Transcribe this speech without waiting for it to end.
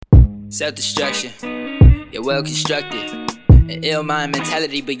Self-destruction, you're well constructed. An ill mind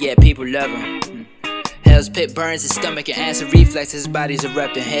mentality, but yet people love him. Hell's pit burns his stomach and acid reflex, his body's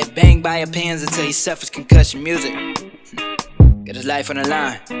erupting. Head banged by opinions until he suffers concussion. Music got his life on the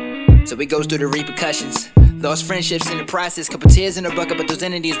line, so he goes through the repercussions. Lost friendships in the process, couple tears in the bucket, but those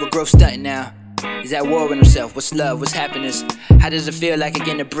entities were growth stunting now. He's at war with himself. What's love? What's happiness? How does it feel like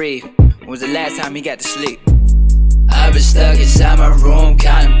again to breathe? When was the last time he got to sleep? I've been stuck inside my room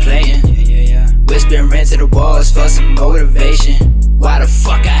contemplating, whispering to the walls for some motivation. Why the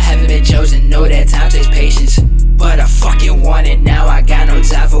fuck I haven't been chosen? Know that time takes patience, but I fucking want it now, I got no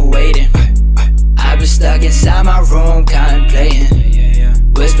time for waiting. I've been stuck inside my room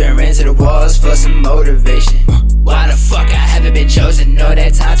contemplating, whispering to the walls for some motivation. Why the fuck I haven't been chosen? Know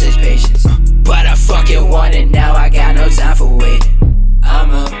that time takes patience, but I fucking want it now, I got no time for waiting.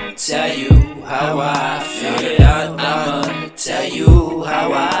 I'ma tell you how I feel. I'ma tell you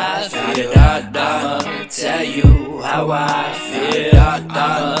how I feel. I'ma tell you how I feel.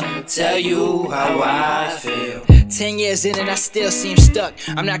 I'ma tell you how I feel. 10 years in and I still seem stuck.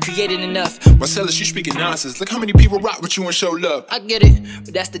 I'm not creating enough. Marsalis, you speaking nonsense. Look how many people rock with you and show love. I get it,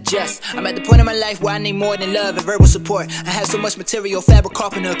 but that's the jest. I'm at the point in my life where I need more than love and verbal support. I have so much material, fabric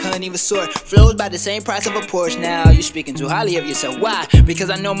carpenter couldn't even sort. Flows by the same price of a Porsche. Now you speaking too highly of yourself. Why? Because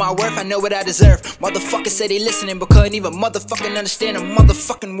I know my worth, I know what I deserve. Motherfuckers say they listening but couldn't even motherfucking understand a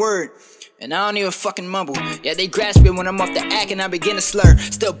motherfucking word. And I don't even fucking mumble. Yeah, they grasp it when I'm off the act and I begin to slur.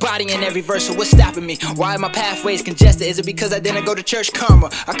 Still bodying every verse, so what's stopping me? Why are my pathways congested? Is it because I didn't go to church? Karma.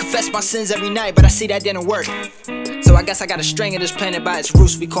 I confess my sins every night, but I see that didn't work. So I guess I gotta string this planet by its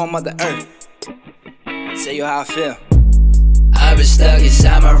roots we call Mother Earth. Tell you how I feel. I've been stuck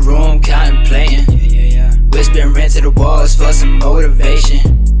inside my room contemplating, whispering to the walls for some motivation.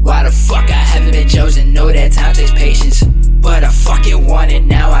 Why the fuck I haven't been chosen? Know that time takes patience, but I fucking want it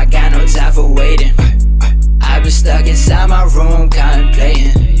now, I got no time for waiting. I've been stuck inside my room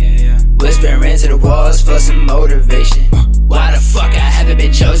contemplating, whispering to the walls for some motivation. Why the fuck I haven't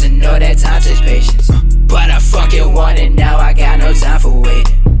been chosen? Know that time takes patience, but I fucking want it now, I got no time for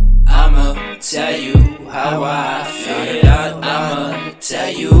waiting. I'ma tell you how I feel. I'ma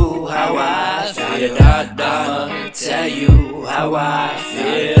tell you how I feel. I'ma tell you how I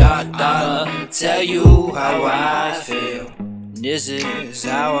feel. I'ma tell you how I feel. This is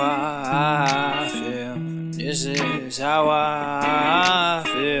how I feel. This is how I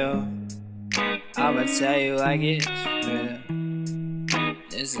feel. I'ma tell you like it's real.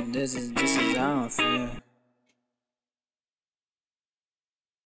 This is how I feel.